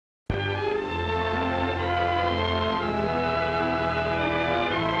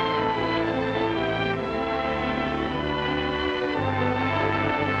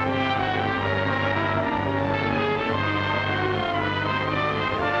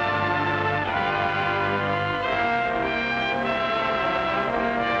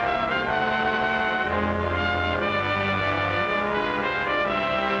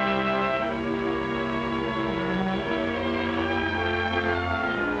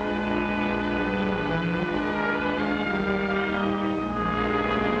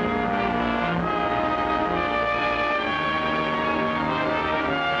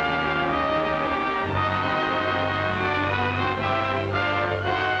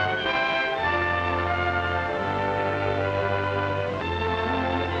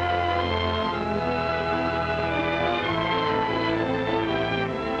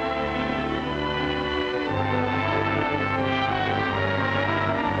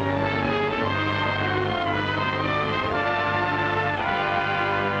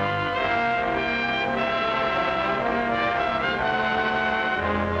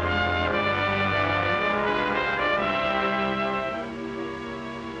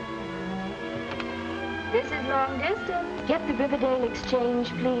This is long distance. Get the Riverdale Exchange,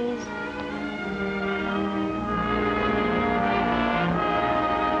 please.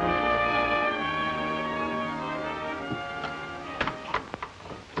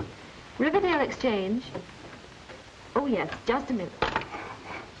 Riverdale Exchange. Oh, yes, just a minute.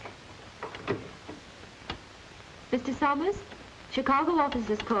 Mr. Sommers, Chicago office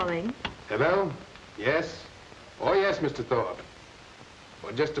is calling. Hello? Yes? Oh, yes, Mr. Thorpe.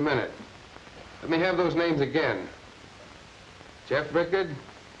 Well, just a minute. Let me have those names again. Jeff Rickard.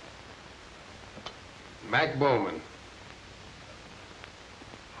 Mac Bowman.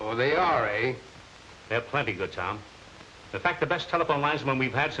 Oh, they are, eh? They're plenty good, Tom. In fact, the best telephone linesman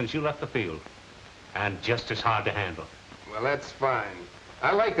we've had since you left the field. And just as hard to handle. Well, that's fine.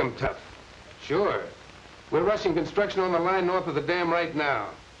 I like them tough. Sure. We're rushing construction on the line north of the dam right now.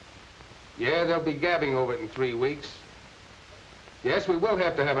 Yeah, they'll be gabbing over it in 3 weeks. Yes, we will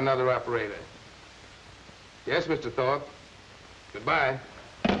have to have another operator. Yes, Mr. Thorpe. Goodbye.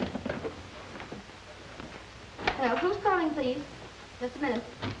 Hello, who's calling, please? Just a minute.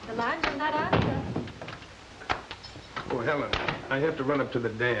 The line's on that answer. Oh, Helen, I have to run up to the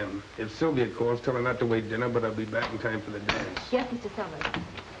dam. If Sylvia calls, tell her not to wait dinner, but I'll be back in time for the dance. Yes, Mr. Sommers.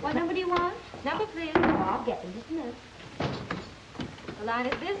 What number do you want? Number, please. Oh, I'll get them. Just a minute. The line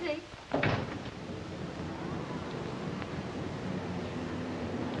is busy.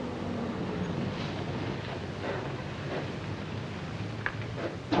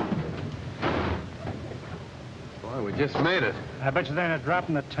 Boy, we just made it. I bet you they're in a drop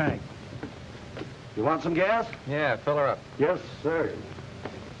in the tank. You want some gas? Yeah, fill her up. Yes, sir.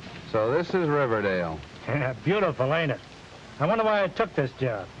 So this is Riverdale. Yeah, beautiful, ain't it? I wonder why I took this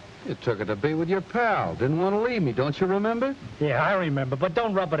job. You took it to be with your pal. Didn't want to leave me, don't you remember? Yeah, I remember, but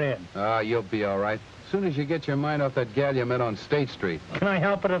don't rub it in. Ah, you'll be all right. As soon as you get your mind off that gal you met on State Street. Can I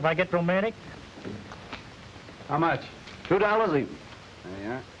help it if I get romantic? How much? $2 even. There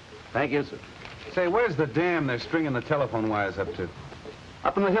you are. Thank you, sir. Say, where's the dam they're stringing the telephone wires up to?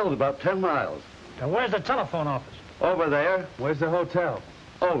 Up in the hills, about 10 miles. Now, where's the telephone office? Over there. Where's the hotel?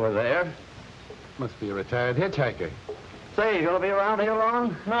 Over there. Must be a retired hitchhiker. Say, you gonna be around here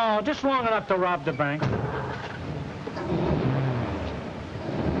long? No, just long enough to rob the bank.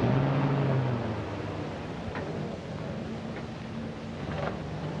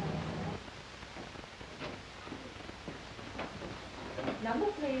 Number,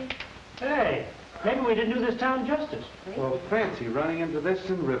 please. Hey, maybe we didn't do this town justice. Well, fancy running into this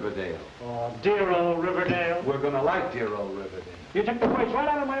in Riverdale. Oh, dear old Riverdale. We're gonna like dear old Riverdale. You took the words right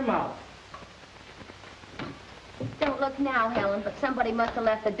out of my mouth. Don't look now, Helen, but somebody must have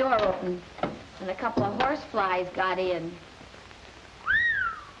left the door open, and a couple of horseflies got in.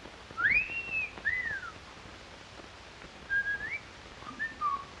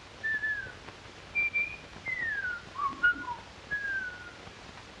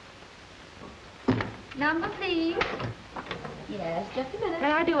 Number, please. Yes, just a minute.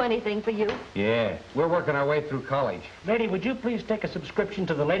 Can I do anything for you? Yeah, we're working our way through college. Lady, would you please take a subscription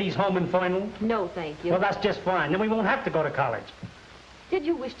to the Ladies' Home in Final? No, thank you. Well, that's just fine. Then we won't have to go to college. Did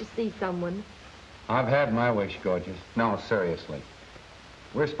you wish to see someone? I've had my wish, gorgeous. No, seriously.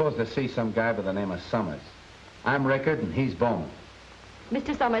 We're supposed to see some guy by the name of Sommers. I'm Rickard, and he's Bowman.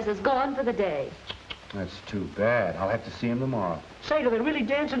 Mr. Sommers is gone for the day. That's too bad. I'll have to see him tomorrow. Say, do they really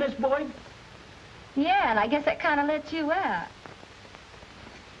dance in this, boy? Yeah, and I guess that kind of lets you out.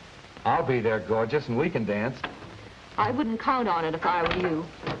 I'll be there, gorgeous, and we can dance. I wouldn't count on it if I were you.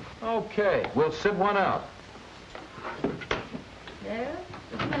 Okay, we'll sit one out. There,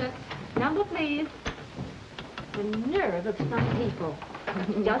 just a minute. Number, please. The nerve of some people.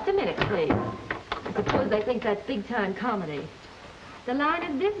 Just a minute, please. I suppose they think that's big-time comedy. The line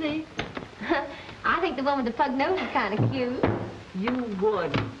is busy. I think the one with the pug nose is kind of cute. You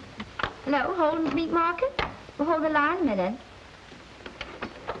would. Hello, Holden's Meat Market? We'll hold the line a minute.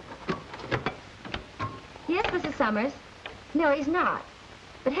 Yes, Mrs. Sommers. No, he's not.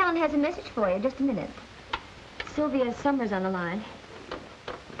 But Helen has a message for you. Just a minute. Sylvia Sommers on the line.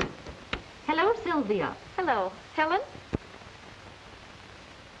 Hello, Sylvia. Hello. Helen?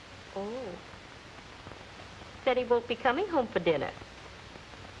 Oh. Said he won't be coming home for dinner.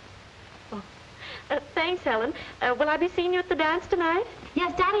 Oh. Thanks, Helen. Will I be seeing you at the dance tonight?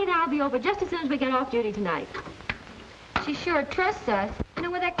 Yes, Dottie and I'll be over just as soon as we get off duty tonight. She sure trusts us. You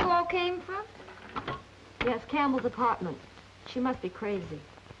know where that call came from? Yes, Campbell's apartment. She must be crazy.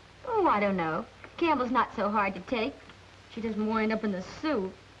 Oh, I don't know. Campbell's not so hard to take. She doesn't wind up in the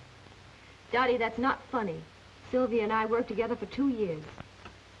soup. Dottie, that's not funny. Sylvia and I worked together for 2 years.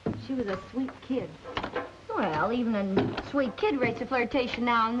 She was a sweet kid. Well, even a sweet kid rates a flirtation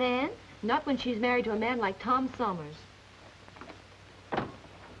now and then. Not when she's married to a man like Tom Sommers.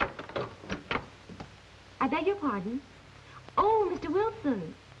 I beg your pardon? Oh, Mr.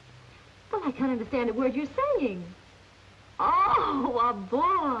 Wilson. Well, I can't understand a word you're saying. Oh, a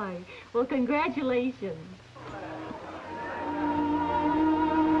boy. Well, congratulations.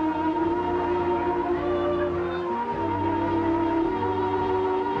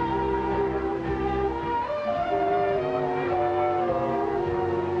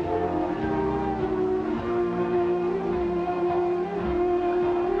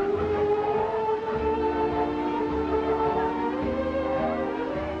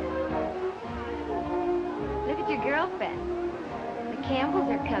 Campbells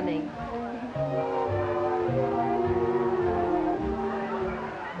are coming.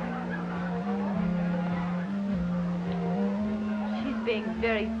 She's being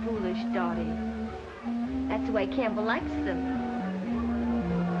very foolish, Dottie. That's the way Campbell likes them.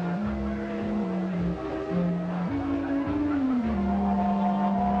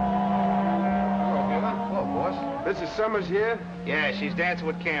 Hello, Heaver. Hello, boss. Mrs. Sommers here? Yeah, she's dancing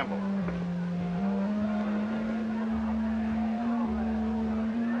with Campbell.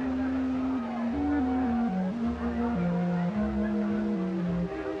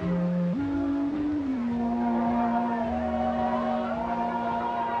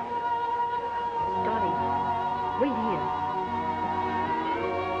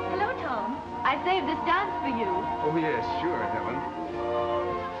 Oh, yes, sure, Helen.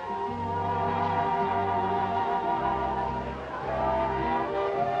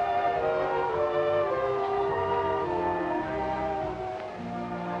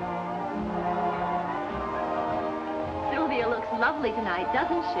 Sylvia looks lovely tonight,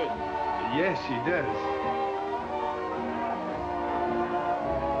 doesn't she? Yes, she does.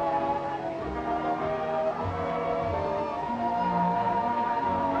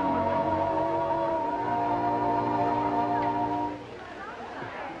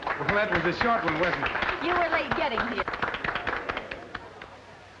 That was a short one, wasn't it? You were late getting here.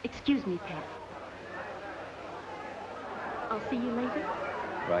 Excuse me, Pat. I'll see you later.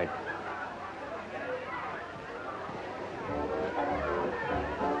 Right.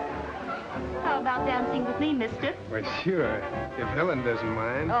 How about dancing with me, mister? Well, sure, if Helen doesn't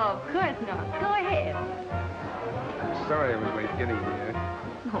mind. Oh, of course not. Go ahead. I'm sorry I was late getting here.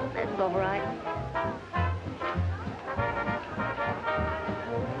 Oh, that's all right.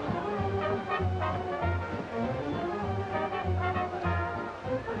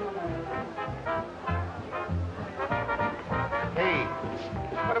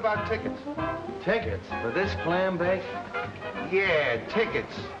 What about tickets? Tickets for this clam bake? Yeah,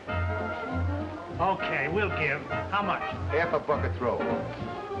 tickets. Okay, we'll give. How much? Half a bucket throw.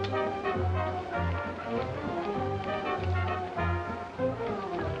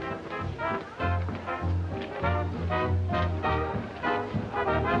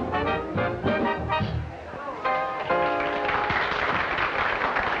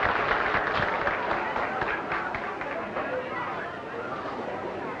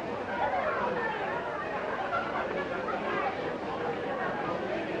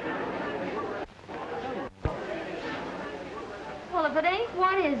 Well, if it ain't,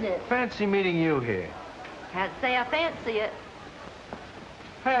 what is it? Fancy meeting you here. Can't say I fancy it.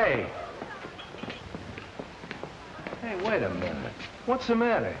 Hey. Hey, wait a minute. What's the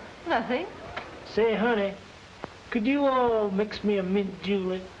matter? Nothing. Say, honey, could you all mix me a mint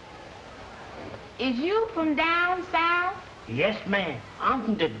julep? Is you from down south? Yes, ma'am. I'm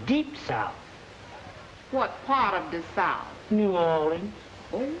from the deep south. What part of the south? New Orleans.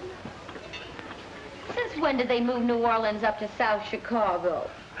 Oh. Since when did they move New Orleans up to South Chicago?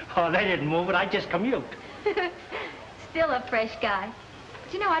 Oh, they didn't move it. I just commute. Still a fresh guy.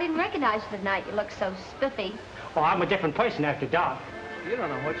 But you know, I didn't recognize you tonight. You look so spiffy. Oh, I'm a different person after dark. You don't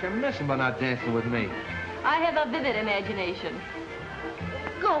know what you're missing by not dancing with me. I have a vivid imagination.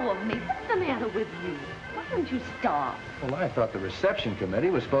 Go of me. What's the matter with you? Why don't you stop? Well, I thought the reception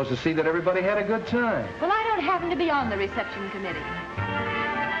committee was supposed to see that everybody had a good time. Well, I don't happen to be on the reception committee.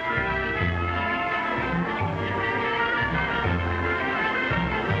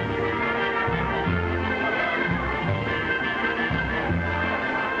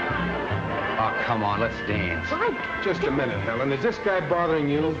 Oh, come on, let's dance. Why? Just a minute, Helen. Is this guy bothering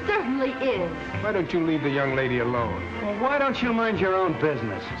you? He certainly is. Why don't you leave the young lady alone? Well, why don't you mind your own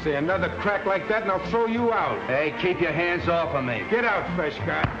business? Say another crack like that and I'll throw you out. Hey, keep your hands off of me. Get out, fresh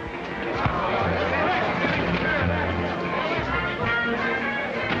guy.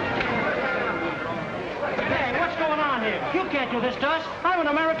 Hey, what's going on here? You can't do this to us. I'm an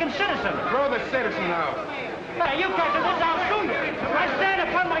American citizen. Throw the citizen out. Hey, you can't do this. I'll sue you. I stand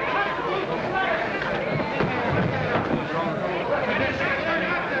upon my country.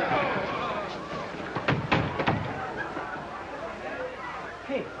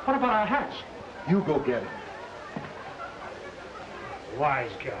 forgot our hats. You go get it.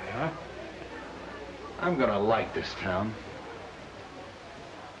 Wise guy, huh? I'm gonna like this town.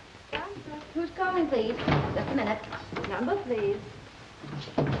 Who's calling, please? Just a minute. Number, please.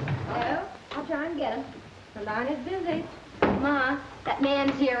 Hello? I'll try and get him. The line is busy. Ma, that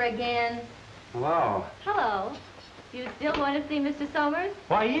man's here again. Hello. Hello. You still want to see Mr. Sommers?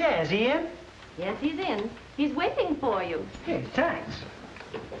 Why, yeah, is he in? Yes, he's in. He's waiting for you. Hey, thanks.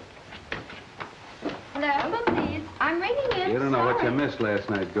 Hello? Number, please. I'm ringing in. You don't know what you Sorry. missed last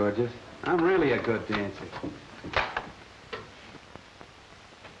night, gorgeous. I'm really a good dancer.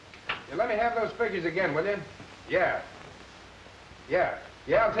 You let me have those figures again, will you? Yeah. Yeah,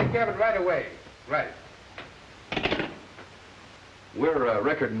 I'll take care of it right away. Right. We're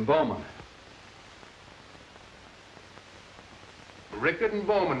Rickard and Bowman. Rickard and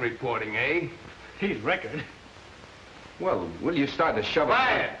Bowman reporting, eh? He's Rickard. Well, will you start to shove it?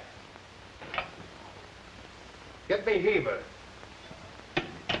 Quiet! Get me Heaver.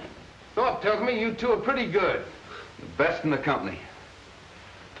 Thorpe tells me you two are pretty good. The best in the company.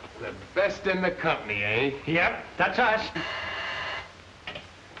 The best in the company, eh? Yep, that's us.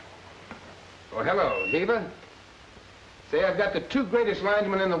 Oh, hello, Heaver. Say, I've got the two greatest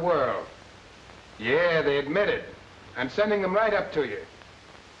linesmen in the world. Yeah, they admit it. I'm sending them right up to you.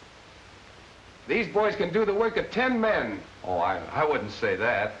 These boys can do the work of 10 men. Oh, I wouldn't say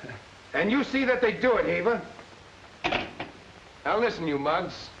that. And you see that they do it, Heaver. Now listen, you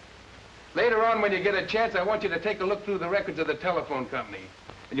mugs. Later on, when you get a chance, I want you to take a look through the records of the telephone company.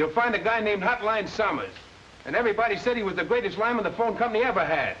 And you'll find a guy named Hotline Sommers. And everybody said he was the greatest lineman the phone company ever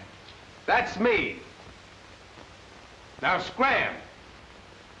had. That's me. Now scram.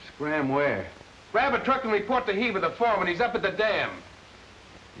 Scram where? Grab a truck and report to Heaver, the foreman. He's up at the dam.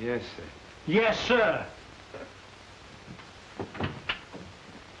 Yes, sir. Yes, sir.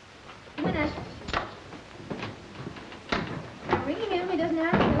 Minute. I'm ringing him. He doesn't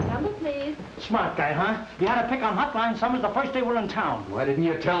answer. Number, please. Smart guy, huh? You had to pick on Hotline Sommers the first day we're in town. Why didn't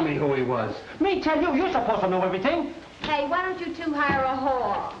you tell me who he was? Me tell you, you're supposed to know everything. Hey, why don't you two hire a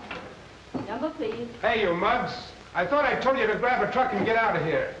whore? Number, please. Hey, you mugs. I thought I told you to grab a truck and get out of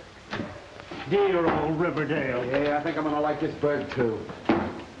here. Dear old Riverdale. Yeah, I think I'm gonna like this bird, too.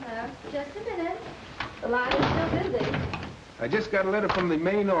 Just a minute. The line is still busy. I just got a letter from the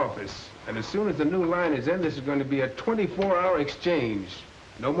main office. And as soon as the new line is in, this is going to be a 24-hour exchange.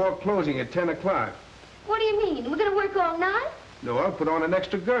 No more closing at 10 o'clock. What do you mean? We're going to work all night? No, I'll put on an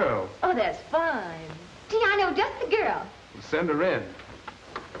extra girl. Oh, that's fine. Gee, I know just the girl. We'll send her in.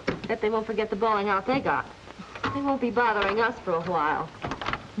 Bet they won't forget the bowling out they got. They won't be bothering us for a while.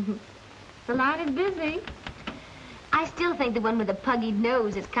 The line is busy. I still think the one with the puggy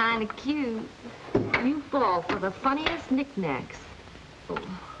nose is kind of cute. You fall for the funniest knickknacks.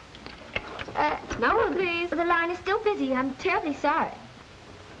 Number, please. The line is still busy. I'm terribly sorry.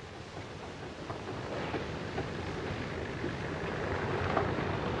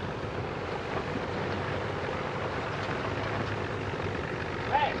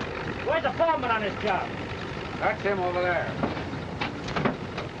 Hey, where's the foreman on this job? That's him over there.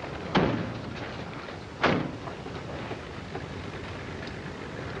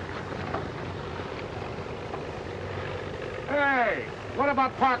 Hey, what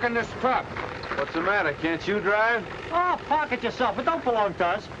about parking this truck? What's the matter? Can't you drive? Oh, park it yourself. It don't belong to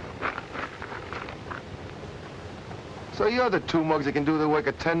us. So you're the two mugs that can do the work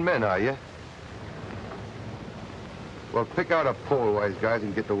of 10 men, are you? Well, pick out a pole, wise guys,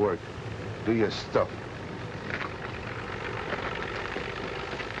 and get to work. Do your stuff.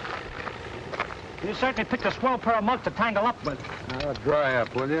 You certainly picked a swell pair of mugs to tangle up with. Dry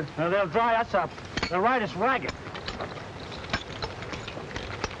up, will you? They'll dry us up. They'll ride us ragged.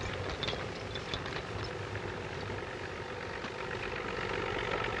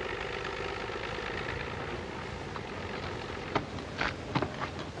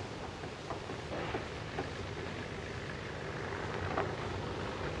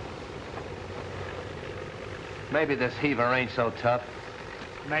 Maybe this Heaver ain't so tough.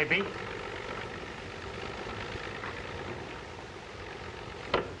 Maybe.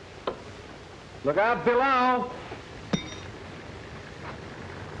 Look out below.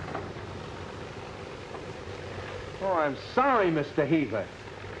 Oh, I'm sorry, Mr. Heaver.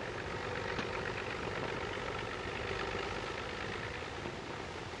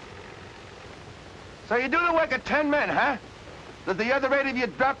 So you do the work of 10 men, huh? Does the other 8 of you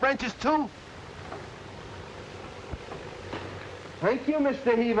drop wrenches, too? Thank you,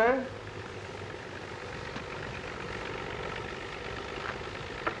 Mr. Heaver.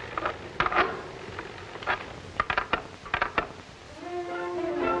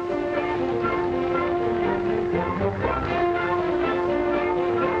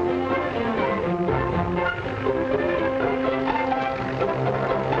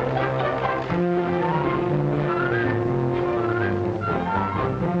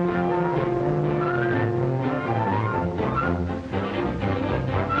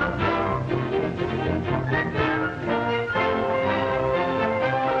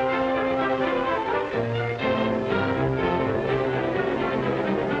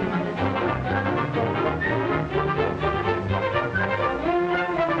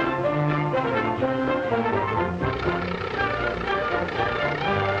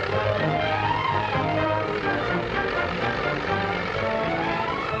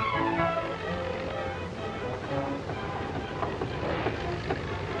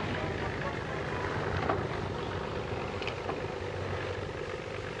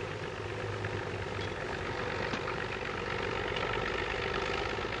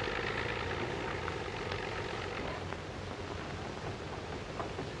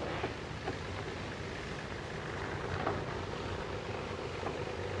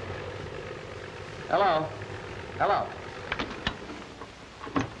 Hello. Hello.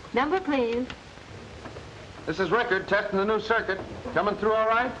 Number, please. This is Rickard, testing the new circuit. Coming through all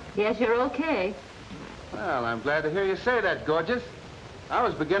right? Yes, you're okay. Well, I'm glad to hear you say that, gorgeous. I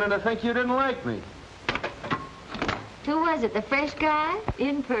was beginning to think you didn't like me. Who was it, the fresh guy?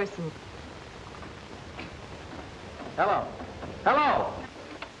 In person. Hello. Hello.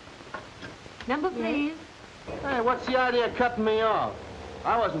 Number, please. Hey, what's the idea of cutting me off?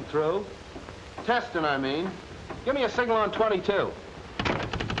 I wasn't through. Testing, I mean. Give me a signal on 22.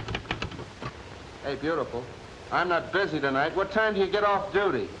 Hey, beautiful. I'm not busy tonight. What time do you get off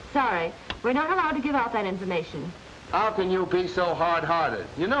duty? Sorry, we're not allowed to give out that information. How can you be so hard-hearted?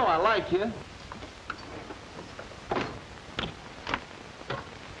 You know I like you.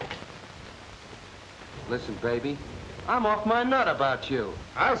 Listen, baby, I'm off my nut about you.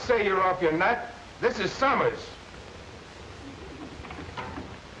 I'll say you're off your nut. This is Sommers.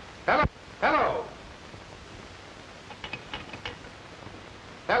 Hello? Hello?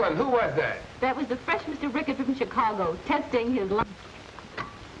 Helen, who was that? That was the fresh Mr. Rickard from Chicago, testing his line.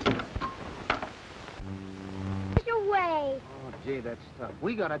 Get away. Oh, gee, that's tough.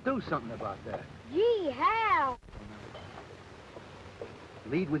 We gotta do something about that. Gee, how?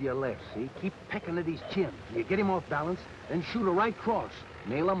 Lead with your left, see? Keep pecking at his chin. You get him off balance, then shoot a right cross.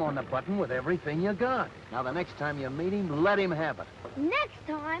 Nail him on the button with everything you got. Now, the next time you meet him, let him have it. Next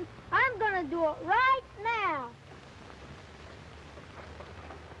time, I'm gonna do it right now.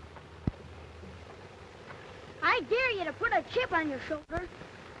 I dare you to put a chip on your shoulder.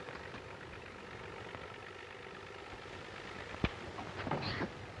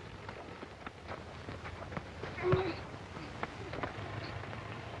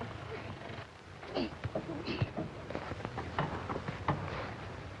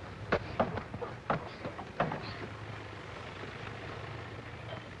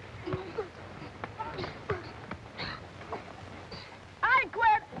 I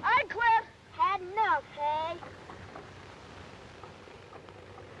quit. Had enough, hey?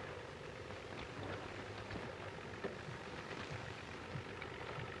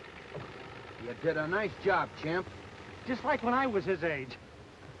 You did a nice job, champ. Just like when I was his age.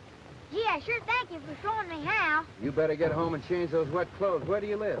 Gee, I sure thank you for showing me how. You better get home and change those wet clothes. Where do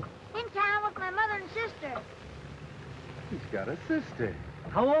you live? In town with my mother and sister. He's got a sister.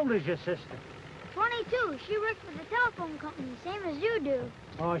 How old is your sister? 22. She works for the telephone company, same as you do.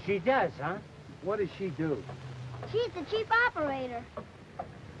 Oh, she does, huh? What does she do? She's the chief operator.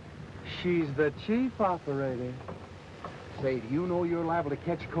 She's the chief operator. Say, do you know you're liable to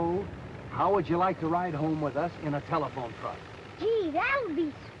catch cold? How would you like to ride home with us in a telephone truck? Gee, that would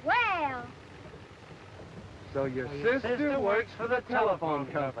be swell. So your Your sister works for the telephone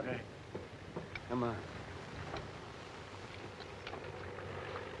company. Come on.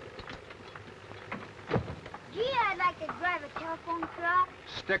 Gee, I'd like to drive a telephone truck.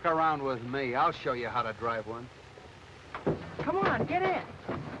 Stick around with me. I'll show you how to drive one. Come on, get in.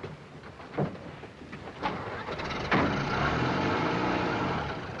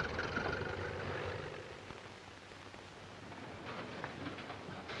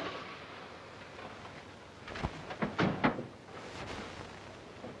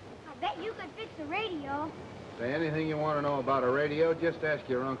 I bet you could fix the radio. Say, anything you want to know about a radio, just ask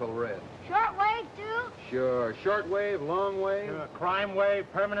your Uncle Red. Shortwave, too? Sure. Shortwave, long wave. Crime wave,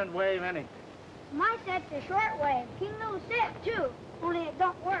 permanent wave, anything. My set's a shortwave. King Lou's set, too. Only it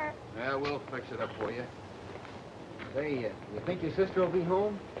don't work. Yeah, we'll fix it up for you. Say, you think your sister will be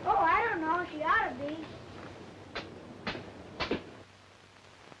home? Oh, I don't know. She ought to be.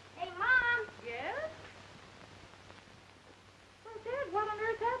 Hey, Mom. Yes? Well, Dad, what on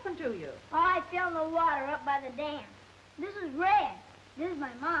earth happened to you? Oh, I fell in the water up by the dam. This is Red. This is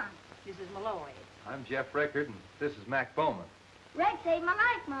my mom. This is Molloy. I'm Jeff Rickard, and this is Mac Bowman. Red saved my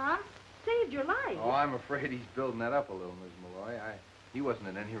life, Mom. Saved your life. Oh, I'm afraid he's building that up a little, Miss Molloy. He wasn't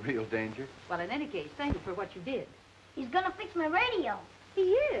in any real danger. Well, in any case, thank you for what you did. He's gonna fix my radio.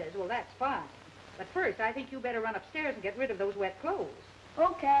 He is? Well, that's fine. But first, I think you better run upstairs and get rid of those wet clothes.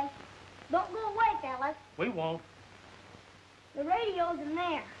 Okay. Don't go away, fellas. We won't. The radio's in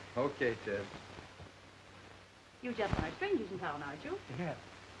there. Okay, Ted. You gentlemen are strangers in town, aren't you? Yeah.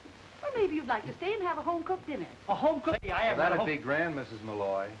 Well, maybe you'd like to stay and have a home-cooked dinner. A home cook? Yeah, I have That'd be grand, Mrs.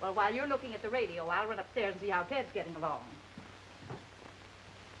 Molloy. Well, while you're looking at the radio, I'll run upstairs and see how Ted's getting along.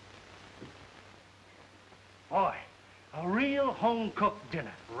 Boy, a real home-cooked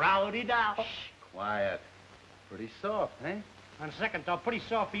dinner. Rowdy-dow. Quiet. Pretty soft, eh? On second thought, pretty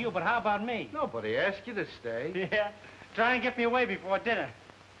soft for you, but how about me? Nobody asked you to stay. Yeah. Try and get me away before dinner.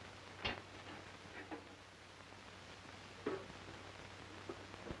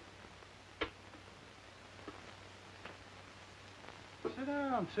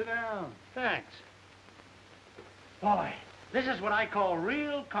 down, sit down. Thanks. Boy, this is what I call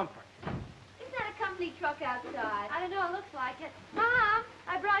real comfort. Isn't that a company truck outside? I don't know, it looks like it. Mom,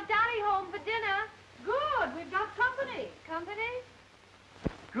 I brought Dottie home for dinner. Good, we've got company. Company?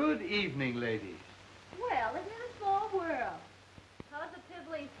 Good evening, ladies. Well, isn't it a small world? How's the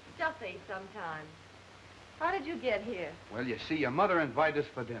pibbly stuffy sometimes? How did you get here? Well, you see, your mother invited us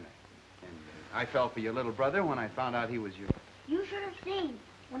for dinner. And I fell for your little brother when I found out he was yours. You should have seen.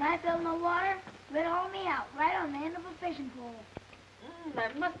 When I fell in the water, Greta hauled me out right on the end of a fishing pole.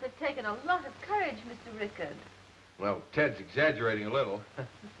 That must have taken a lot of courage, Mr. Rickard. Well, Ted's exaggerating a little.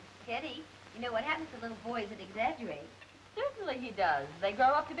 Teddy, you know what happens to little boys that exaggerate? Certainly he does. They grow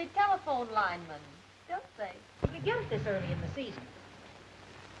up to be telephone linemen, don't they? You get it this early in the season.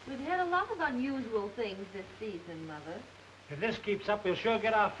 We've had a lot of unusual things this season, Mother. If this keeps up, we'll sure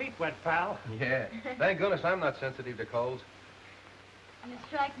get our feet wet, pal. Yeah. Thank goodness I'm not sensitive to colds. You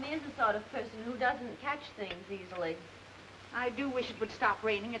strike me as the sort of person who doesn't catch things easily. I do wish it would stop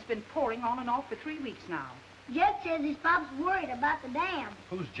raining. It's been pouring on and off for 3 weeks now. Jed says his pop's worried about the dam.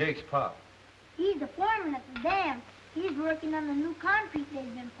 Who's Jake's pop? He's the foreman at the dam. He's working on the new concrete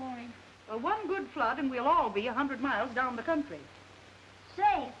they've been pouring. Well, one good flood and we'll all be 100 miles down the country.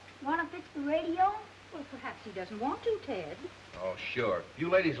 Say, want to fix the radio? Well, perhaps he doesn't want to, Ted. Oh, sure. You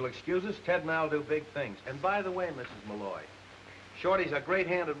ladies will excuse us. Ted and I'll do big things. And by the way, Mrs. Molloy, Shorty's a great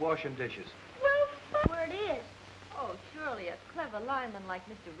hand at washing dishes. Well, where it is. Oh, surely a clever lineman like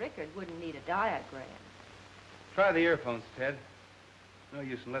Mr. Rickard wouldn't need a diagram. Try the earphones, Ted. No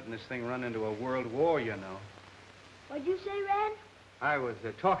use in letting this thing run into a world war, you know. What'd you say, Red? I was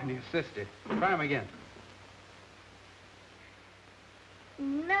talking to your sister. Try 'em again.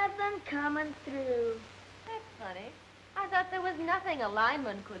 Nothing coming through. That's funny. I thought there was nothing a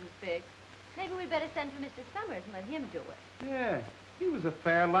lineman couldn't fix. Maybe we'd better send for Mr. Sommers and let him do it. Yeah, he was a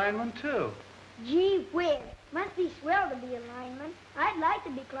fair lineman, too. Gee whiz. Must be swell to be a lineman. I'd like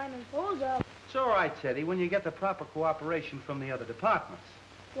to be climbing poles up. It's all right, Teddy, when you get the proper cooperation from the other departments.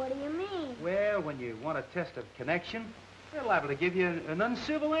 What do you mean? Well, when you want a test of connection, they're liable to give you an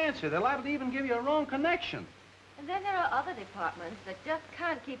uncivil answer. They're liable to even give you a wrong connection. And then there are other departments that just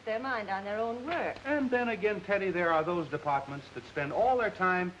can't keep their mind on their own work. And then again, Teddy, there are those departments that spend all their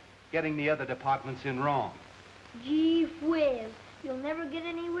time getting the other departments in wrong. Gee whiz. You'll never get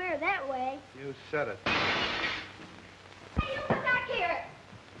anywhere that way. You said it. Hey, you come back here.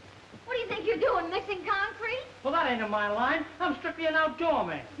 What do you think you're doing, mixing concrete? Well, that ain't in my line. I'm strictly an outdoor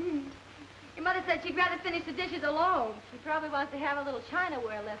man. Your mother said she'd rather finish the dishes alone. She probably wants to have a little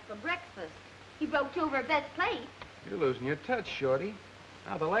chinaware left for breakfast. He broke 2 of her best plates. You're losing your touch, Shorty.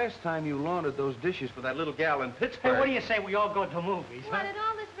 Now, the last time you laundered those dishes for that little gal in Pittsburgh... Hey, what do you say we all go to movies, What, huh? in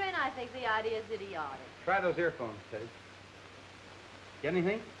all this rain, I think the idea's idiotic. Try those earphones, Teddy. Get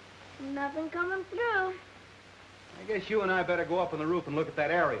anything? Nothing coming through. I guess you and I better go up on the roof and look at that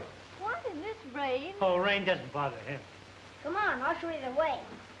aerial. What, in this rain? Oh, rain doesn't bother him. Come on, I'll show you the way.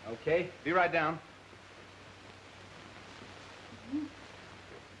 Okay, be right down.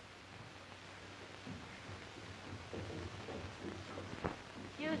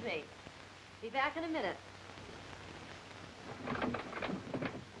 Excuse me. Be back in a minute.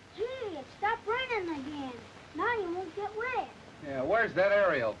 Gee, it stopped raining again. Now you won't get wet. Yeah, where's that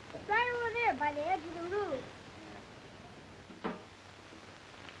aerial? It's right over there by the edge of the roof.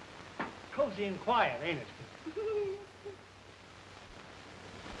 Cozy and quiet, ain't it?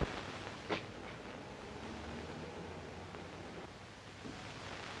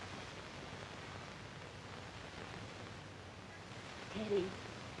 Teddy,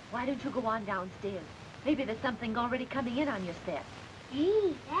 why don't you go on downstairs? Maybe there's something already coming in on your step.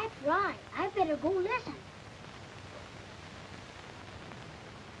 Gee, that's right. I better go listen.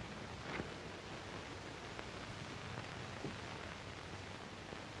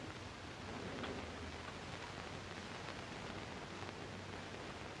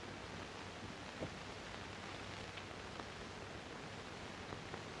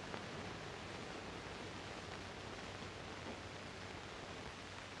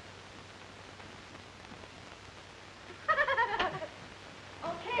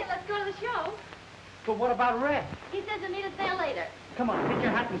 Okay, let's go to the show. But what about Red? He says he'll meet us there later. Come on, get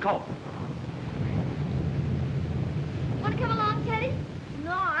your hat and coat. Want to come along, Teddy?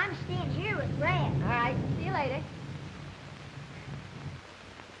 No, I'm staying here with Red. All right, see you later.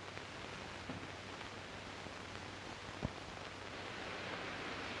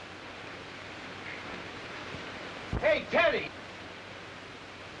 Hey, Teddy!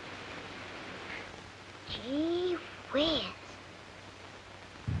 Gee whiz.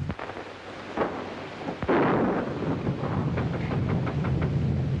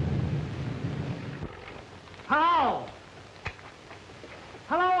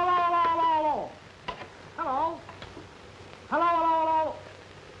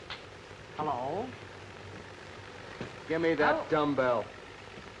 Hello? Give me that dumbbell.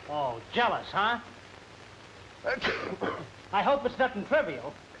 Oh, jealous, huh? I hope it's nothing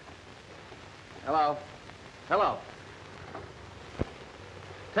trivial. Hello? Hello?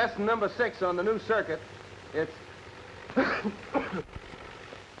 Testing number 6 on the new circuit. It's...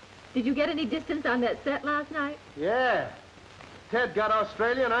 Did you get any distance on that set last night? Yeah. Ted got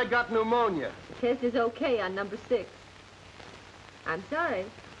Australia and I got pneumonia. The test is okay on number 6. I'm sorry.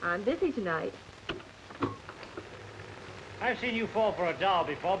 I'm busy tonight. I've seen you fall for a doll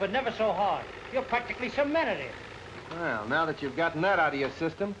before, but never so hard. You're practically cemented it. Well, now that you've gotten that out of your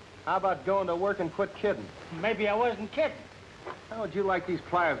system, how about going to work and quit kidding? Maybe I wasn't kidding. How would you like these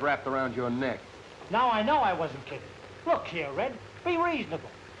pliers wrapped around your neck? Now I know I wasn't kidding. Look here, Red. Be reasonable.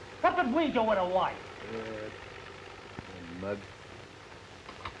 What would we do with a wife? Mug.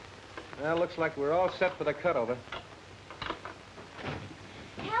 Well, looks like we're all set for the cutover.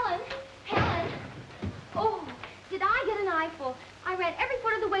 Helen! Helen! Oh, did I get an eyeful? I ran every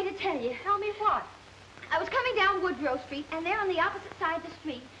foot of the way to tell you. Tell me what? I was coming down Woodrow Street, and there on the opposite side of the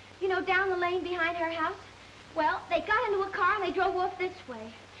street, you know, down the lane behind her house, well, they got into a car and they drove off this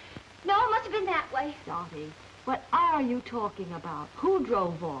way. No, it must have been that way. Dottie, what are you talking about? Who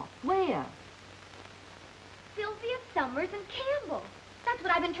drove off? Where? Sylvia, Sommers, and Campbell. That's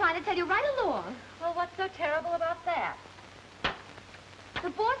what I've been trying to tell you right along. Well, what's so terrible about that? The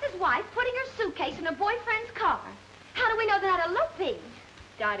boss's wife putting her suitcase in her boyfriend's car. How do we know they're not eloping?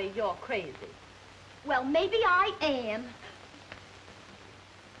 Dottie, you're crazy. Well, maybe I am.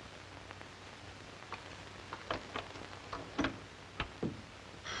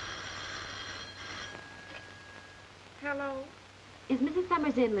 Hello? Is Mrs.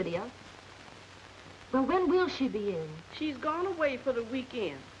 Sommers in, Lydia? Well, when will she be in? She's gone away for the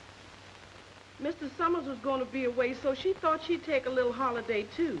weekend. Mr. Sommers was going to be away, so she thought she'd take a little holiday,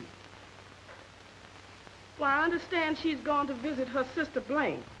 too. Well, I understand she's gone to visit her sister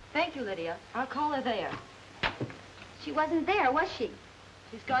Blaine. Thank you, Lydia. I'll call her there. She wasn't there, was she?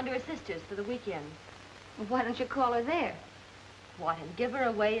 She's gone to her sister's for the weekend. Well, why don't you call her there? What, and give her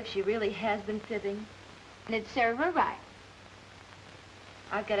away if she really has been fibbing? And it'd serve her right.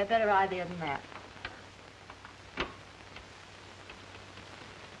 I've got a better idea than that.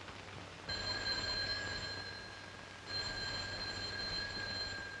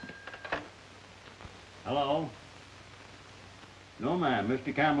 Hello? No, ma'am.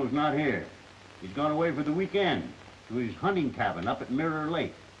 Mr. Campbell's not here. He's gone away for the weekend to his hunting cabin up at Mirror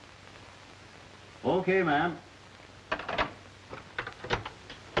Lake. Okay, ma'am.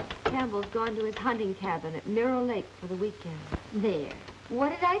 Campbell's gone to his hunting cabin at Mirror Lake for the weekend. There. What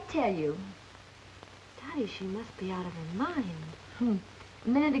did I tell you? Dottie, she must be out of her mind. A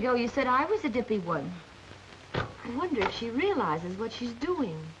minute ago, you said I was a dippy one. I wonder if she realizes what she's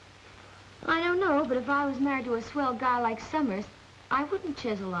doing. I don't know, but if I was married to a swell guy like Sommers, I wouldn't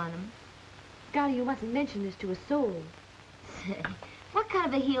chisel on him. Dottie, you mustn't mention this to a soul. Say, what kind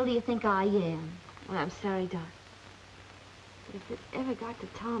of a heel do you think I am? Well, I'm sorry, Dot. But if this ever got to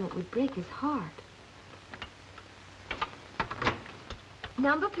Tom, it would break his heart.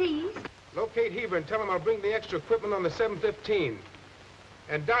 Number, please. Locate Heaver and tell him I'll bring the extra equipment on the 7:15.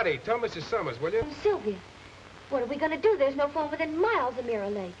 And Dottie, tell Mrs. Sommers, will you? Sylvia, what are we going to do? There's no phone within miles of Mirror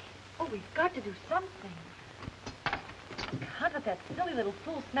Lake. Oh, we've got to do something. Can't let that silly little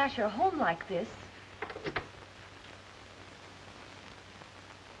fool smash her home like this.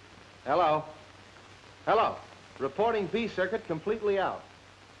 Hello? Hello? Reporting B circuit completely out.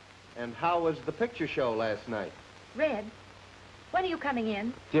 And how was the picture show last night? Red, when are you coming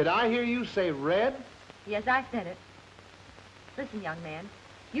in? Did I hear you say Red? Yes, I said it. Listen, young man,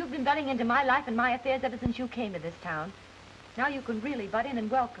 you've been butting into my life and my affairs ever since you came to this town. Now you can really butt in and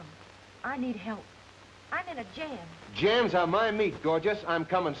welcome. I need help. I'm in a jam. Jams are my meat, gorgeous. I'm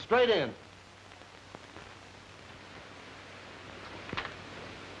coming straight in.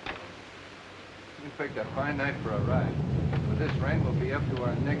 We picked a fine night for a ride. With this rain, we'll be up to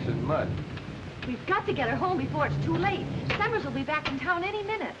our necks in mud. We've got to get her home before it's too late. Sommers will be back in town any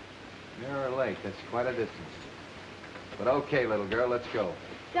minute. Mirror Lake, that's quite a distance. But okay, little girl, let's go.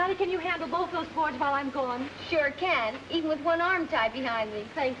 Dottie, can you handle both those boards while I'm gone? Sure can, even with one arm tied behind me.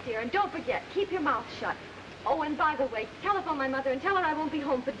 Thanks, dear. And don't forget, keep your mouth shut. Oh, and by the way, telephone my mother and tell her I won't be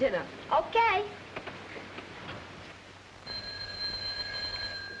home for dinner. Okay.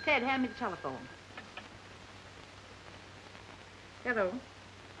 Ted, hand me the telephone. Hello?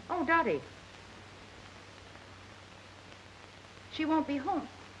 Oh, Dottie. She won't be home.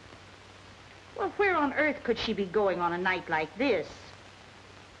 Well, where on earth could she be going on a night like this?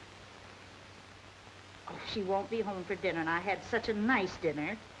 Oh, she won't be home for dinner, and I had such a nice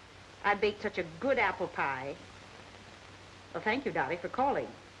dinner. I baked such a good apple pie. Well, thank you, Dottie, for calling.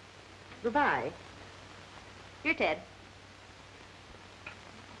 Goodbye. Here, Ted.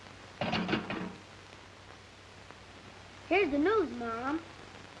 Here's the news, Mom.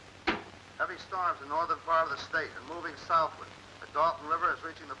 Heavy storms in northern part of the state and moving southward. The Dalton River is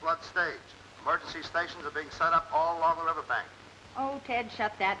reaching the flood stage. Emergency stations are being set up all along the riverbank. Oh, Ted,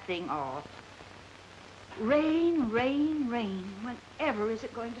 shut that thing off. Rain, rain, rain. Whenever is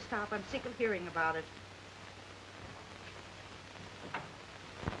it going to stop? I'm sick of hearing about it.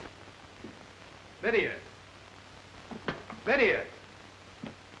 Lydia! Lydia!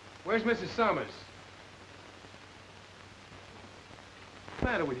 Where's Mrs. Sommers? What's the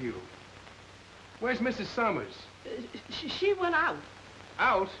matter with you? Where's Mrs. Sommers? She went out.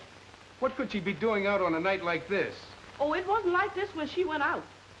 Out? What could she be doing out on a night like this? Oh, it wasn't like this when she went out.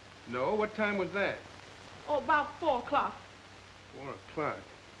 No? What time was that? Oh, about 4 o'clock. 4 o'clock.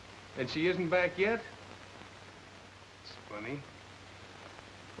 And she isn't back yet? It's funny.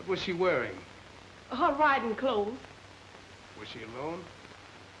 What was she wearing? Her riding clothes. Was she alone?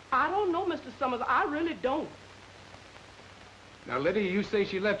 I don't know, Mr. Sommers. I really don't. Now, Lydia, you say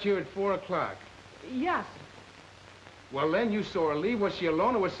she left here at 4 o'clock. Yes. Well, then you saw her leave. Was she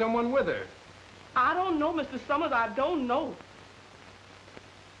alone or was someone with her? I don't know, Mr. Sommers. I don't know.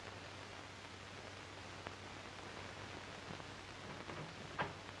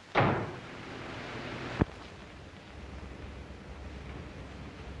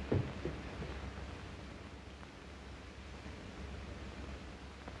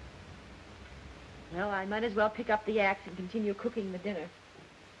 Well, I might as well pick up the axe and continue cooking the dinner.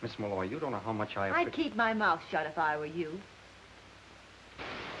 Miss Molloy, you don't know how much I... I'd keep my mouth shut if I were you.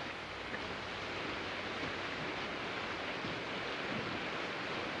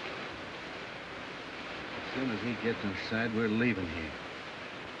 As soon as he gets inside, we're leaving here.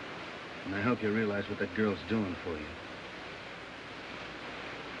 And I hope you realize what that girl's doing for you.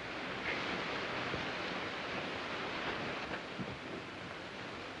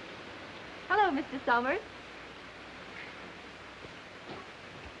 Hello, Mr. Sommers.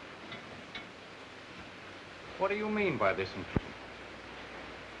 What do you mean by this?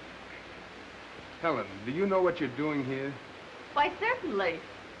 Helen, do you know what you're doing here? Why, certainly.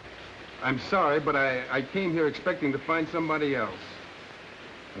 I'm sorry, but I came here expecting to find somebody else.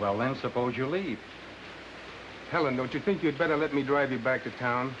 Well, then, suppose you leave. Helen, don't you think you'd better let me drive you back to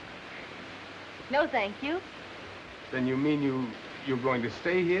town? No, thank you. Then you mean you're going to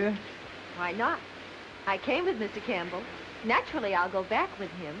stay here? Why not? I came with Mr. Campbell. Naturally, I'll go back with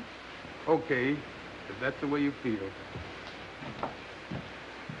him. Okay, if that's the way you feel.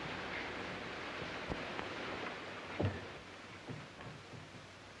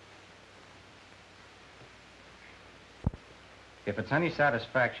 If it's any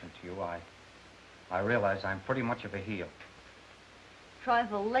satisfaction to you, I realize I'm pretty much of a heel.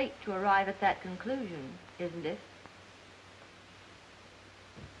 Trifle late to arrive at that conclusion, isn't it?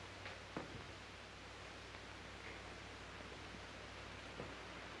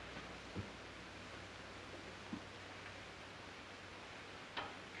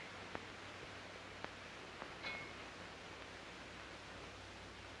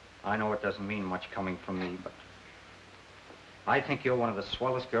 I know it doesn't mean much coming from me, but I think you're one of the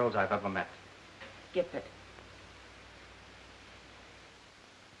swellest girls I've ever met. Skip it.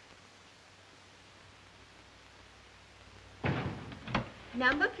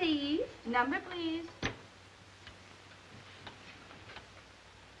 Number, please. Number, please.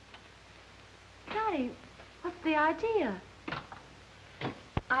 Dottie, what's the idea?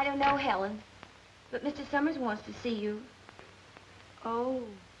 I don't know, Helen. But Mr. Sommers wants to see you. Oh.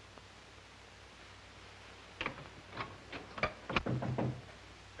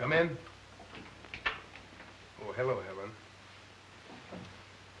 Come in. Oh, hello, Helen.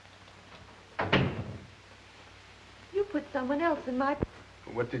 You put someone else in my...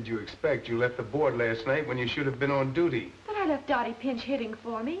 What did you expect? You left the board last night when you should have been on duty. But I left Dottie pinch hitting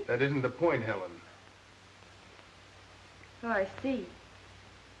for me. That isn't the point, Helen. Oh, I see.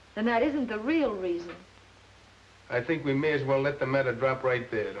 Then that isn't the real reason. I think we may as well let the matter drop right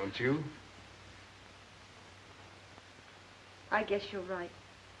there, don't you? I guess you're right.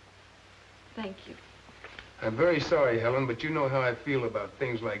 Thank you. I'm very sorry, Helen, but you know how I feel about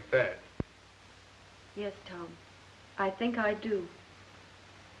things like that. Yes, Tom. I think I do.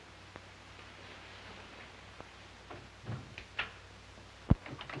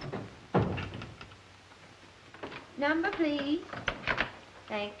 Number, please.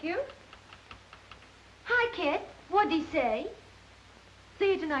 Thank you. Hi, Kit. What'd he say?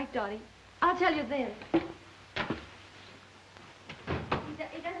 See you tonight, Dottie. I'll tell you then. He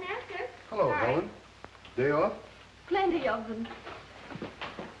doesn't answer. Hello, Hi. Helen. Day off? Plenty of them.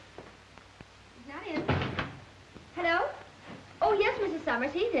 He's not in. Hello? Oh, yes, Mrs.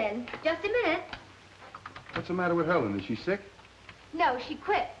 Sommers, he's in. Just a minute. What's the matter with Helen? Is she sick? No, she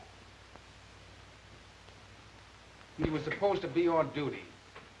quit. He was supposed to be on duty.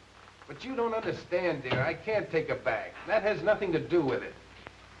 But you don't understand, dear. I can't take her back. That has nothing to do with it.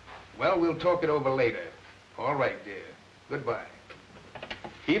 Well, we'll talk it over later. All right, dear. Goodbye.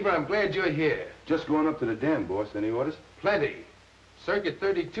 Heaver, I'm glad you're here. Just going up to the dam, boss. Any orders? Plenty. Circuit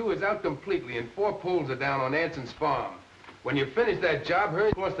 32 is out completely, and 4 poles are down on Anson's farm. When you finish that job,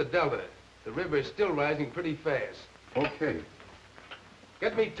 hurry across the delta. The river is still rising pretty fast. Okay.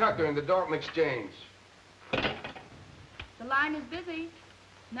 Get me Tucker in the Dalton Exchange. The line is busy.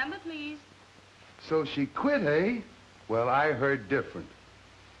 Number, please. So she quit, eh? Well, I heard different.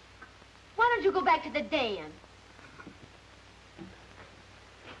 Why don't you go back to the dam?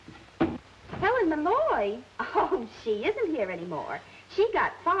 Helen Molloy? Oh, she isn't here anymore. She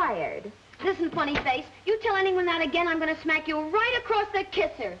got fired. Listen, funny face, you tell anyone that again, I'm going to smack you right across the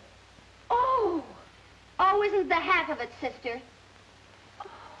kisser. Oh! Oh, isn't the half of it, sister?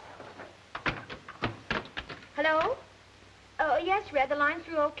 Hello? Oh, yes, Red, the line's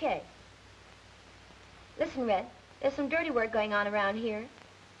through okay. Listen, Red, there's some dirty work going on around here,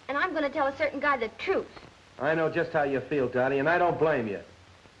 and I'm going to tell a certain guy the truth. I know just how you feel, Dottie, and I don't blame you.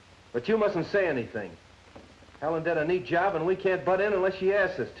 But you mustn't say anything. Helen did a neat job, and we can't butt in unless she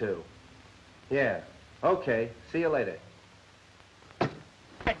asks us to. Yeah. Okay. See you later.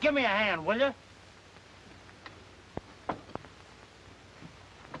 Hey, give me a hand, will you?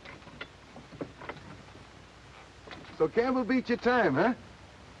 So Campbell beat your time, huh?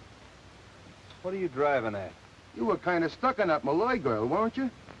 What are you driving at? You were kind of stuck on that Molloy girl, weren't you?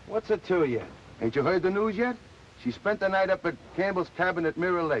 What's it to you? Ain't you heard the news yet? She spent the night up at Campbell's cabin at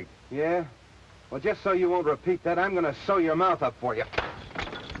Mirror Lake. Yeah? Well, just so you won't repeat that, I'm gonna sew your mouth up for you.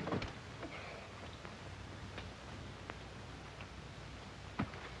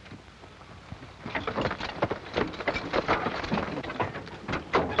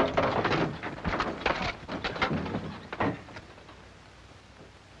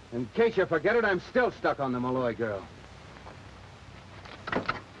 In case you forget it, I'm still stuck on the Molloy girl.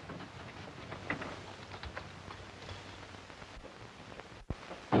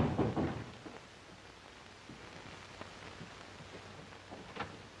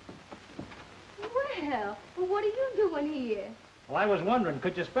 Well, what are you doing here? Well, I was wondering,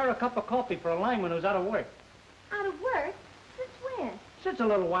 could you spare a cup of coffee for a lineman who's out of work? Out of work? Since when? Since a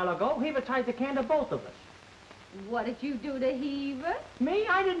little while ago, Heaver tried to can to both of us. What did you do to Heaver? Me?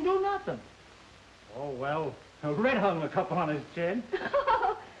 I didn't do nothing. Oh, well, Red hung a couple on his chin.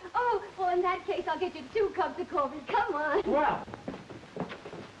 Oh, well, in that case, I'll get you 2 cups of coffee. Come on. Well.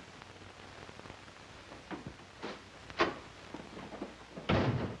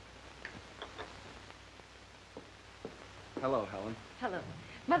 Hello, Helen. Hello.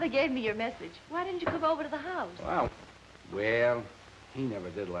 Mother gave me your message. Why didn't you come over to the house? Wow. Well, he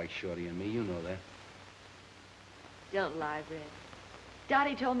never did like Shorty and me. You know that. Don't lie, Red.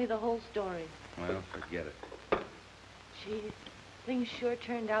 Dottie told me the whole story. Well, forget it. Gee, things sure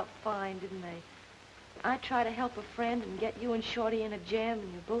turned out fine, didn't they? I try to help a friend and get you and Shorty in a jam,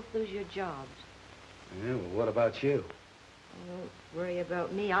 and you both lose your jobs. Yeah, well, what about you? Don't worry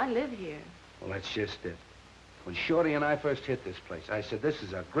about me. I live here. Well, that's just it. When Shorty and I first hit this place, I said, this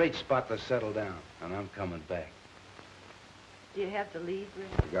is a great spot to settle down, and I'm coming back. Do you have to leave,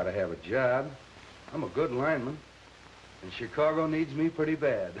 Red? You gotta have a job. I'm a good lineman, and Chicago needs me pretty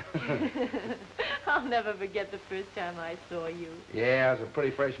bad. I'll never forget the first time I saw you. Yeah, I was a pretty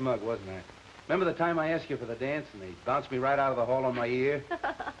fresh mug, wasn't I? Remember the time I asked you for the dance, and they bounced me right out of the hall on my ear?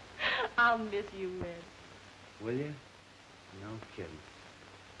 I'll miss you, Red. Will you? No kidding.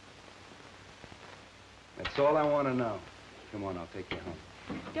 That's all I want to know. Come on, I'll take you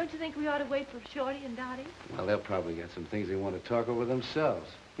home. Don't you think we ought to wait for Shorty and Dottie? Well, they'll probably got some things they want to talk over themselves.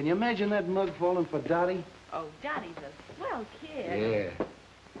 Can you imagine that mug falling for Dottie? Oh, Dottie's a swell kid. Yeah.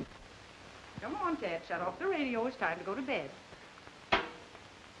 Come on, Ted. Shut off the radio. It's time to go to bed.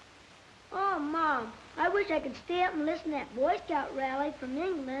 Oh, Mom, I wish I could stay up and listen to that Boy Scout rally from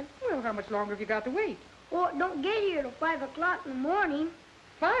England. Well, how much longer have you got to wait? Oh, it don't get here till 5 o'clock in the morning.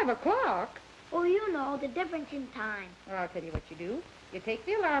 5 o'clock? Oh, you know, the difference in time. Well, I'll tell you what you do. You take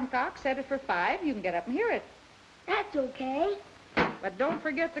the alarm clock, set it for 5, you can get up and hear it. That's okay. But don't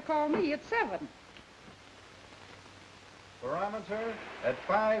forget to call me at 7. Barometer at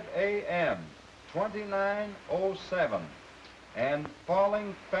 5 a.m., 2907, and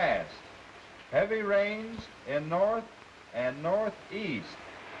falling fast. Heavy rains in north and northeast.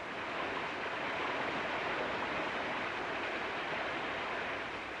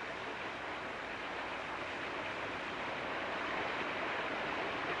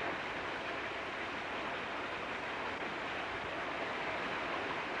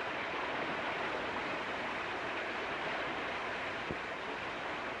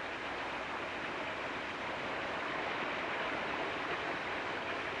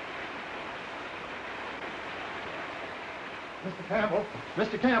 Mr. Campbell,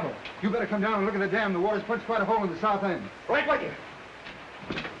 Mr. Campbell, you better come down and look at the dam. The water's punched quite a hole in the south end. Right with you.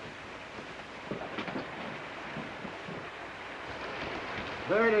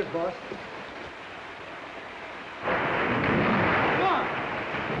 There it is, boss. Come on.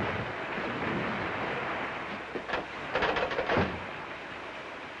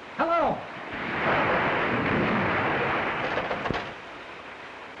 Hello.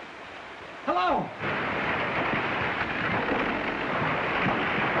 Hello.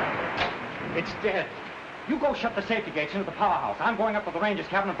 It's dead. You go shut the safety gates into the powerhouse. I'm going up to the ranger's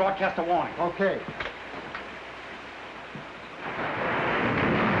cabin and broadcast a warning. Okay.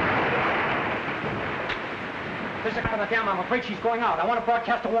 There's a guy on the dam. I'm afraid she's going out. I want to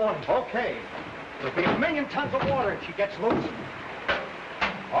broadcast a warning. Okay. There'll be 1,000,000 tons of water if she gets loose.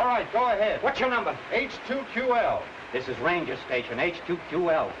 All right, go ahead. What's your number? H2QL. This is Ranger Station,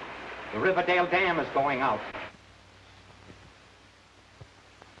 H2QL. The Riverdale Dam is going out.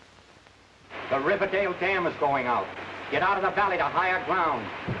 The Riverdale Dam is going out. Get out of the valley to higher ground.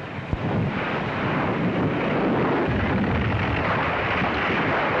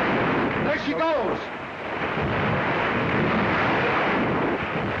 There she goes.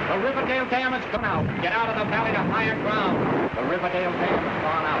 The Riverdale Dam has gone out. Get out of the valley to higher ground. The Riverdale Dam has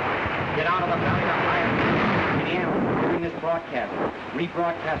gone out. Get out of the valley to higher ground. Indiana, during this broadcast,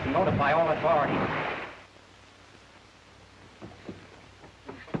 rebroadcast and notify all authorities.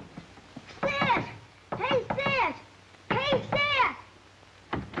 Sid! Hey, Sid! Hey, Sid!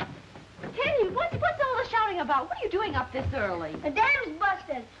 Kenny, what's all the shouting about? What are you doing up this early? The dam's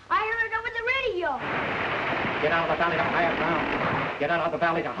busted. I heard it over the radio. Get out of the valley to higher ground. Get out of the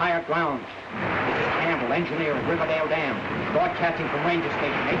valley to higher ground. This is Campbell, engineer of Riverdale Dam, broadcasting from Ranger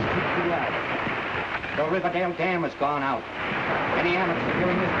Station, H2QL. The Riverdale Dam has gone out. Any amateur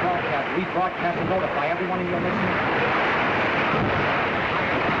hearing this broadcast, rebroadcast and notify everyone in your listening.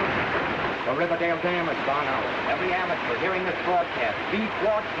 The Riverdale Dam has gone out. Every amateur hearing this broadcast,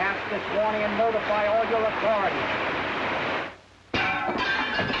 rebroadcast this warning and notify all your authorities.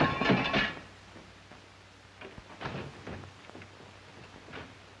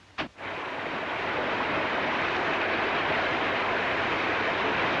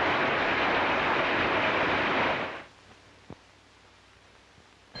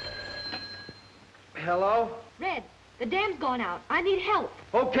 Hello? Red, the dam's gone out. I need help.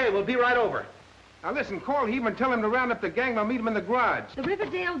 Okay, we'll be right over. Now listen, call Heaver and tell him to round up the gang. I'll meet him in the garage. The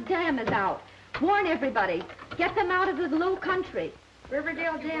Riverdale Dam is out. Warn everybody. Get them out of the low country.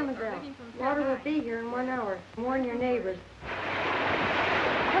 Riverdale Dam is out. Water will be here in 1 hour. Warn your neighbors.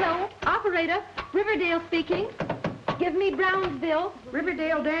 Hello, operator. Riverdale speaking. Give me Brownsville.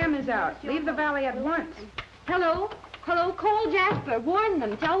 Riverdale Dam is out. Leave the valley at once. Hello? Hello, call Jasper. Warn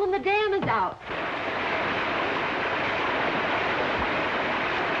them. Tell them the dam is out.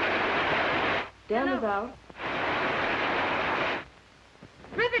 Dam is out.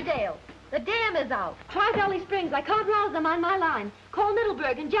 Riverdale, the dam is out. Try Valley Springs. I can't rouse them on my line. Call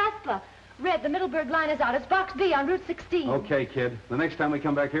Middleburg and Jasper. Red, the Middleburg line is out. It's Box B on Route 16. Okay, kid. The next time we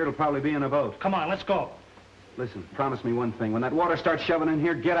come back here, it'll probably be in a boat. Come on, let's go. Listen, promise me one thing. When that water starts shoving in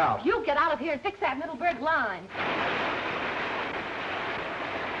here, get out. You get out of here and fix that Middleburg line.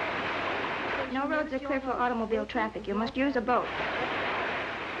 No roads are clear for automobile traffic. You must use a boat.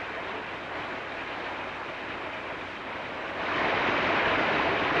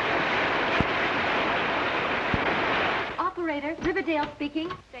 Operator, Riverdale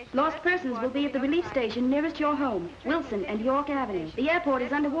speaking. Lost persons will be at the relief station nearest your home, Wilson and York Avenue. The airport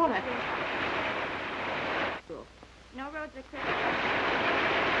is underwater. No roads are clear.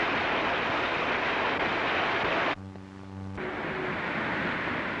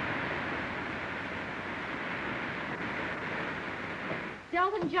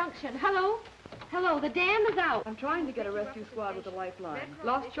 Delvin Junction. Hello? Hello, the dam is out. I'm trying to get a rescue squad with a lifeline.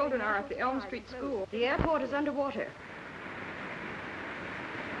 Lost children are at the Elm Street School. The airport is underwater.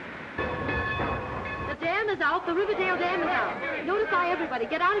 The dam is out. The Riverdale Dam is out. Notify everybody.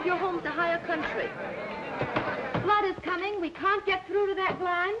 Get out of your homes to higher country. Flood is coming. We can't get through to that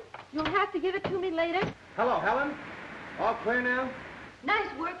line. You'll have to give it to me later. Hello, Helen. All clear now? Nice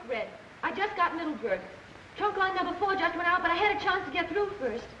work, Red. I just got Middleburg. Trunk line number 4 just went out, but I had a chance to get through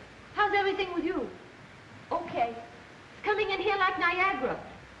first. How's everything with you? Okay. It's coming in here like Niagara.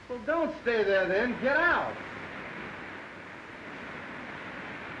 Well, don't stay there then. Get out.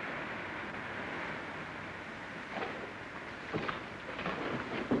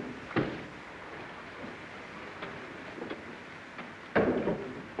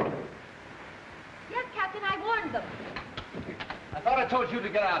 Yes, Captain, I warned them. I thought I told you to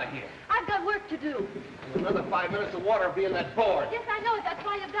get out of here. I I've got work to do. Another 5 minutes of water will be in that board. Yes, I know it. That's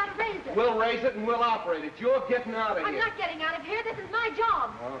why you've got to raise it. We'll raise it and we'll operate it. You're getting out of here. I'm not getting out of here. This is my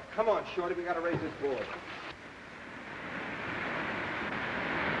job. Oh, come on, Shorty. We got to raise this board.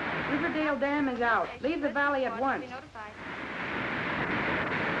 Riverdale Dam is out. Leave the valley at once.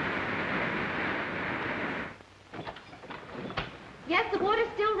 Yes, the water's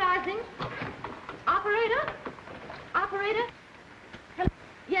still rising. Operator? Operator?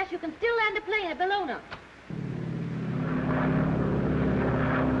 Yes, you can still land a plane at Bellona.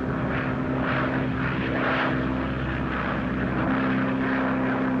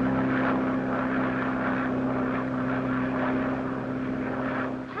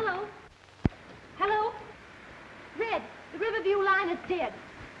 Hello? Hello? Red, the Riverview line is dead.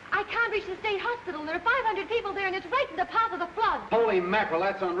 I can't reach the state hospital. There are 500 people there, and it's right in the path of the flood. Holy mackerel,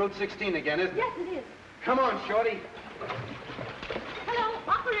 that's on Route 16 again, isn't it? Yes, it is. Come on, Shorty. Hello,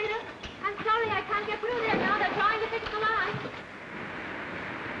 operator. I'm sorry I can't get through there now. They're trying to fix the line.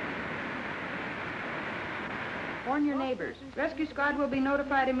 Warn your neighbors. Rescue squad will be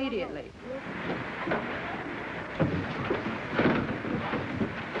notified immediately.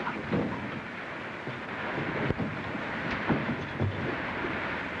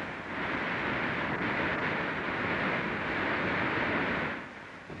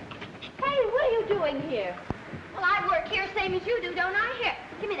 Doing here? Well, I work here same as you do, don't I? Here,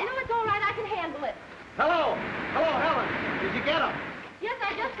 give me that. No, it's all right. I can handle it. Hello. Hello, Helen. Did you get them? Yes,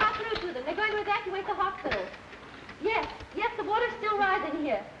 I just got through to them. They're going to evacuate the hospital. Yes, the water's still rising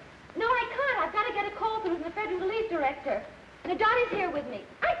here. No, I can't. I've got to get a call through from the Federal Relief Director. Now, Dottie's here with me.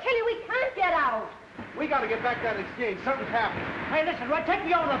 I tell you, we can't get out. We got to get back to that exchange. Something's happening. Hey, listen, Red, take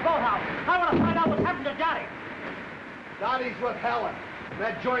me over to the boathouse. I want to find out what's happened to Dottie. Dottie's with Helen.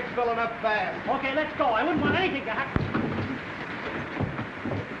 That joint's filling up fast. Okay, let's go. I wouldn't want anything to happen.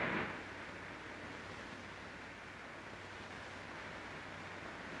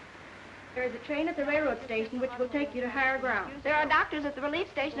 There is a train at the railroad station which will take you to higher ground. There are doctors at the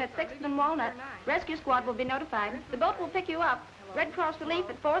relief station at 6th and Walnut. Rescue squad will be notified. The boat will pick you up. Red Cross Relief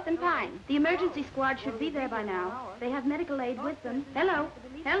at 4th and Pine. The emergency squad should be there by now. They have medical aid with them. Hello.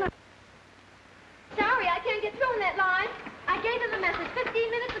 Hello. Sorry, I can't get through in that line. I gave them the message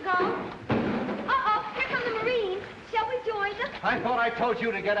 15 minutes ago. Uh-oh, here come the Marines. Shall we join them? I thought I told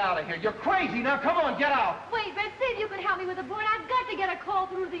you to get out of here. You're crazy. Now, come on, get out. Wait, Red, see if you can help me with the board. I've got to get a call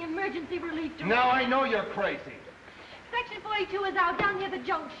through the emergency relief director. Now, I know you're crazy. Section 42 is out down near the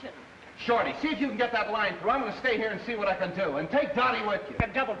junction. Shorty, see if you can get that line through. I'm going to stay here and see what I can do. And take Dottie with you.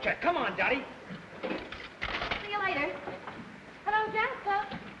 Double check. Come on, Dottie. See you later. Hello,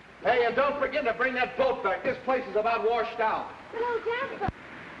 Jasper. Hey, and don't forget to bring that boat back. This place is about washed out. Hello, Jasper.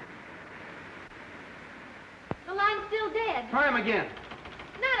 The line's still dead. Try him again.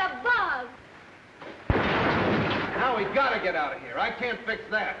 Not a bug. Now we've got to get out of here. I can't fix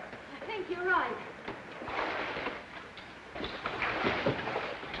that. I think you're right.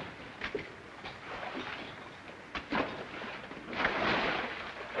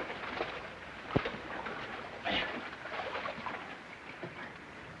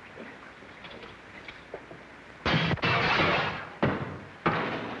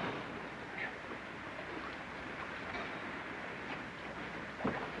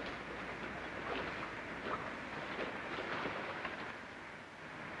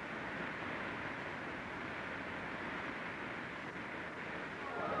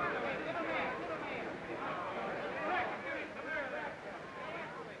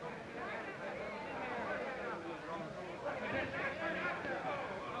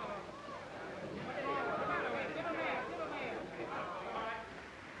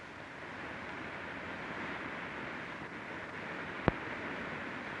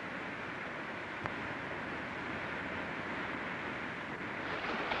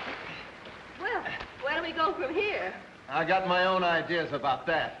 Where do we go from here? I got my own ideas about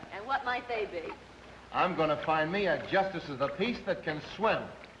that. And what might they be? I'm going to find me a justice of the peace that can swim.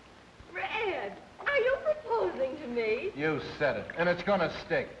 Red, are you proposing to me? You said it, and it's going to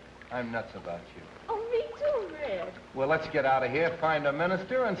stick. I'm nuts about you. Oh, me too, Red. Well, let's get out of here, find a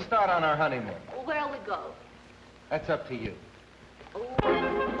minister, and start on our honeymoon. Where'll we go? That's up to you. Oh.